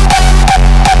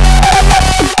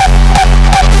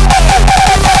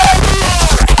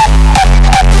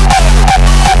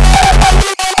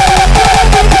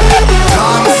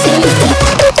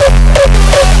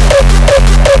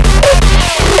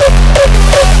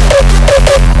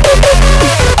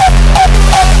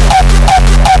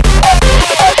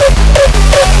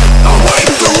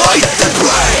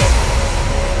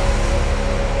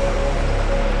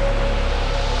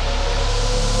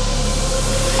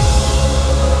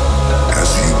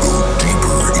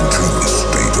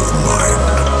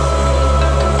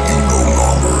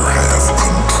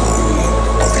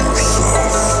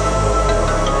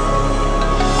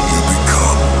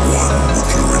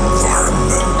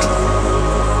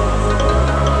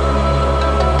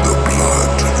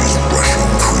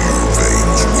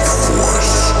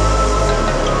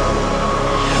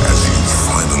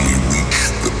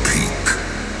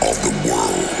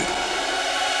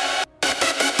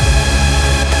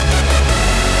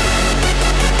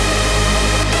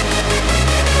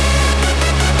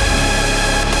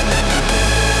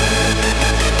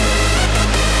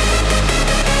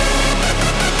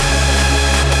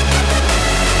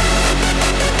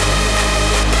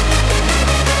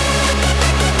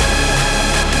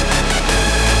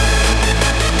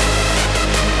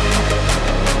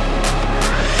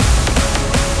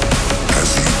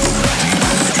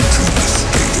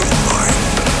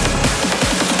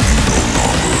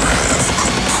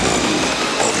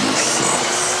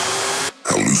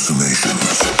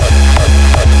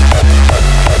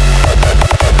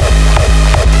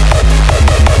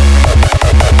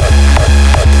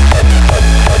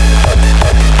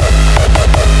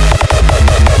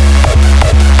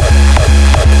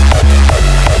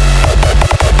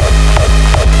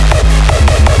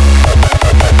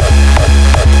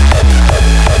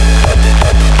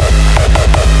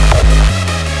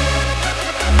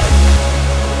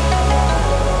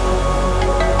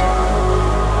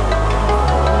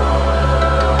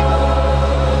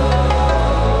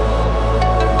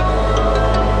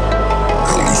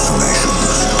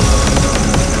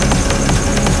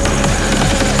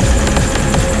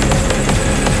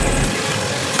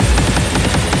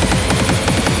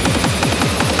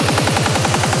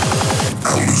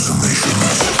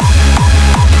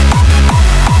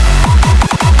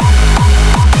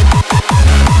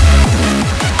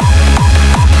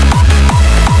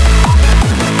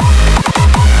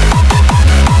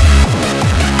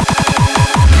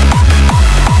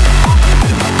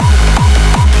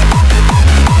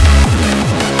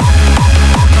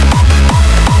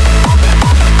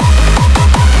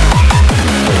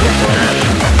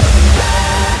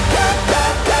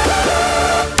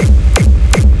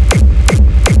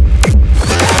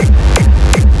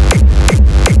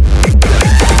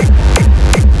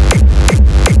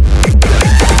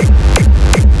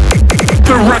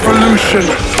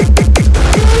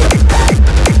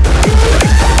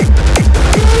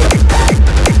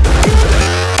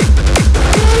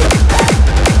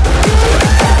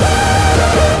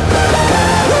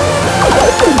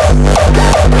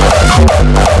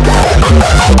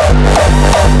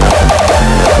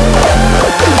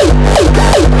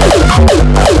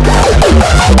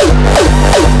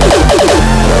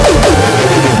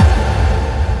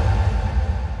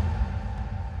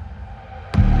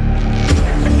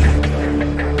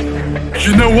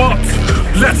 You know what?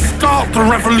 Let's start the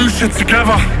revolution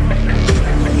together.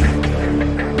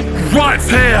 Right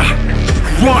here,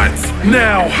 right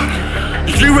now,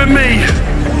 you and me.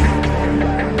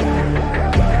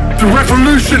 The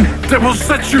revolution that will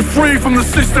set you free from the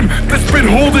system that's been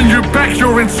holding you back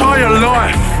your entire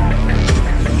life.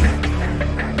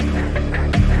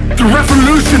 The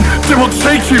revolution that will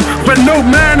take you where no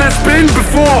man has been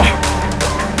before.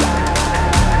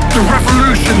 The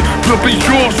revolution will be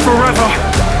yours forever.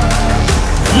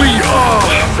 We are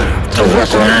the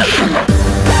revolution.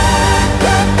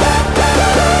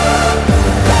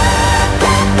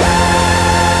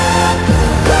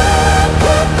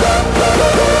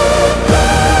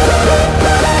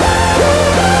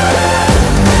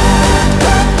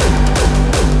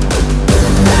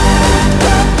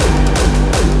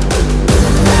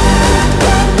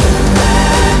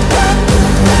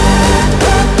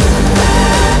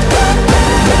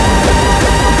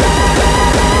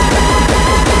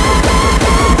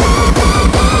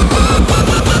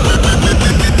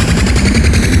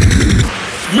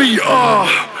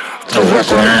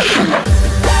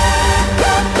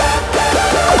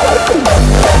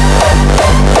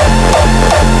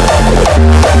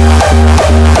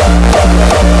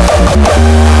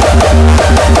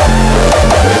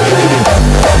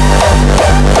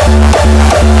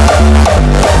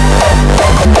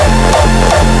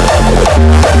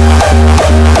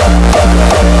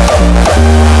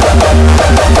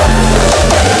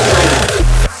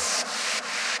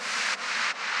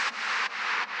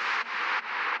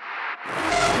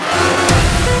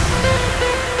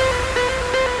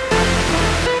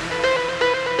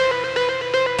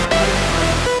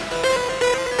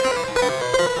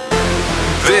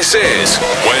 This is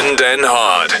Wind and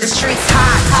Hard. The streets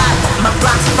hot, hot, my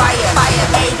block's fire, fire.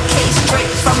 AK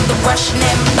straight from the Russian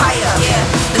Empire. Yeah,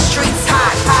 the streets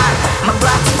hot, hot, my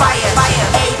block's fire, fire.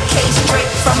 AK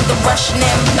straight from the Russian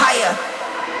Empire.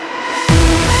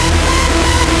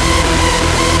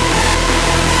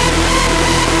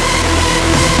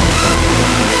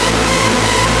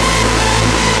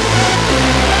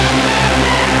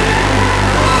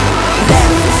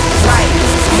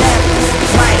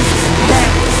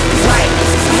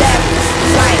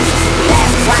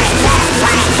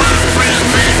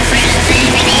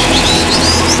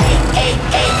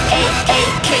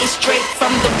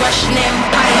 Russian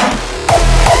Empire.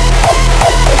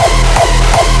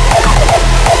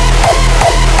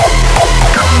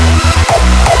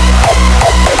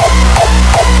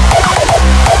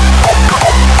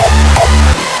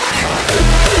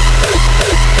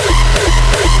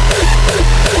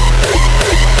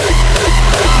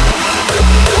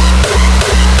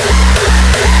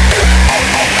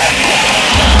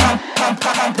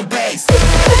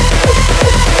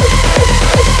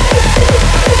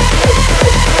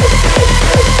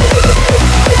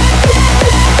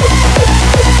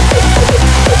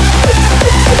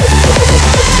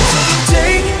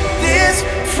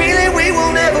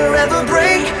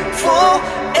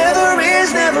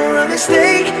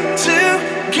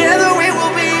 together we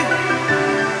will be.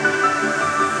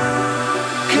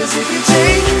 'Cause if you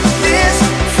take this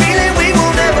feeling, we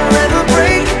will never ever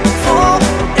break.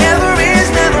 Forever is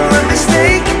never a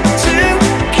mistake.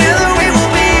 Together we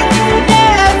will be. We will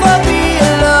never be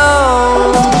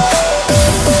alone.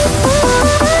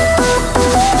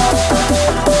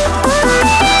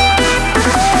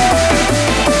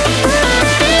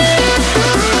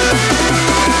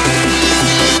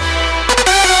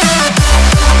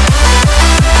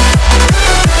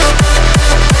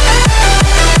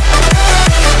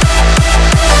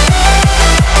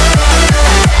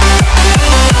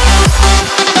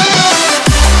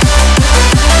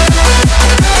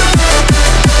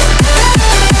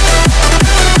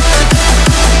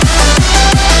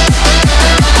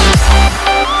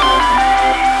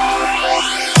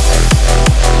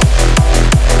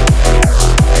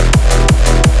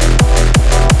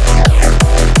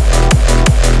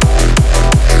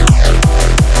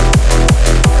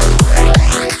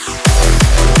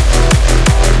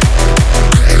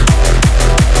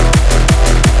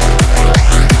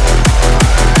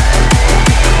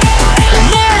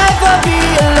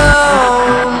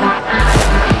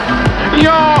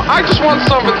 I just want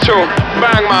something to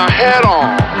bang my head on.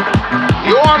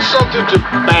 You want something to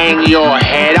bang your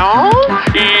head on?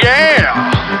 Yeah.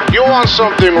 You want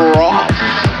something rough?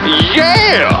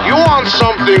 Yeah. You want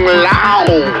something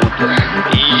loud?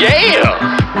 Yeah.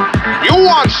 You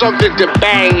want something to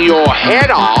bang your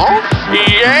head on?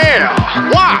 Yeah.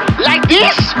 What? Like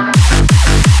this?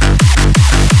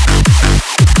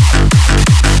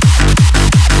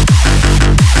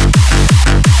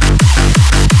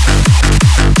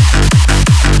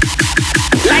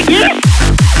 Like this?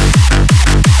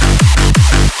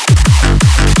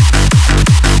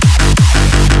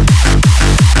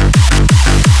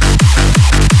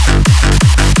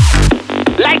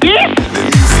 Like this? The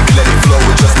music, let it flow,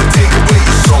 just to take away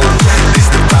your soul. This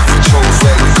the path we chose,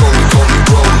 where we go, we only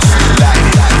roads.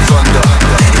 Lightning, thunder,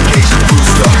 engage the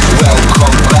booster.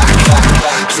 Welcome back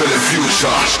to the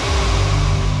future.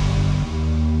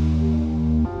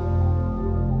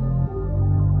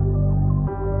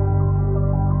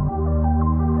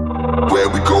 Where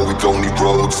we go, we don't need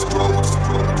roads.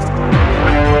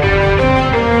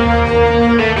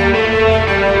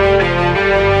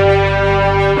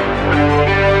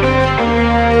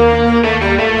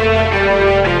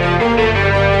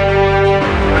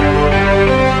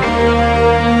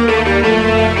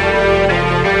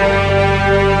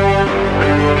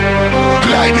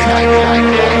 Lightning,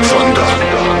 thunder,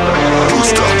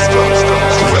 booster.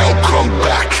 Welcome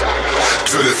back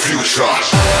to the future.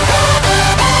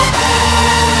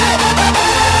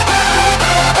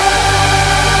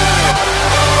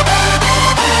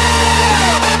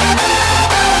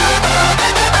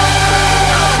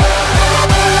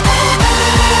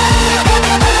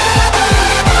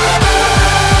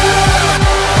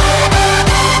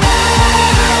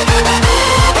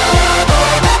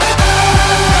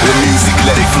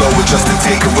 Let it flow, just to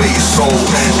take away your soul.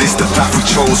 This the path we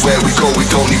chose, where we go, we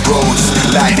don't need roads.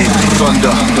 Lightning,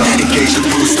 thunder, engage the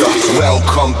booster.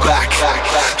 Welcome back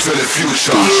to the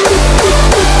future.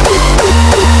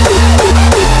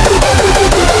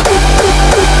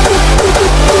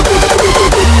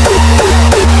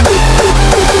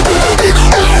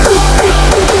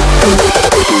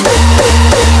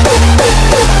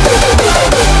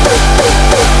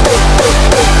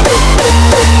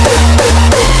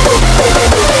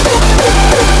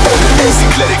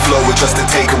 Music, let it flow, just to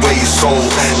take away your soul.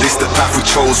 This the path we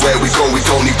chose, where we go, we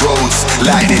don't need roads.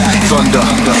 Lightning, thunder,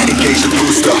 engage the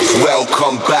booster.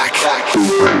 Welcome back to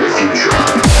the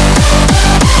future.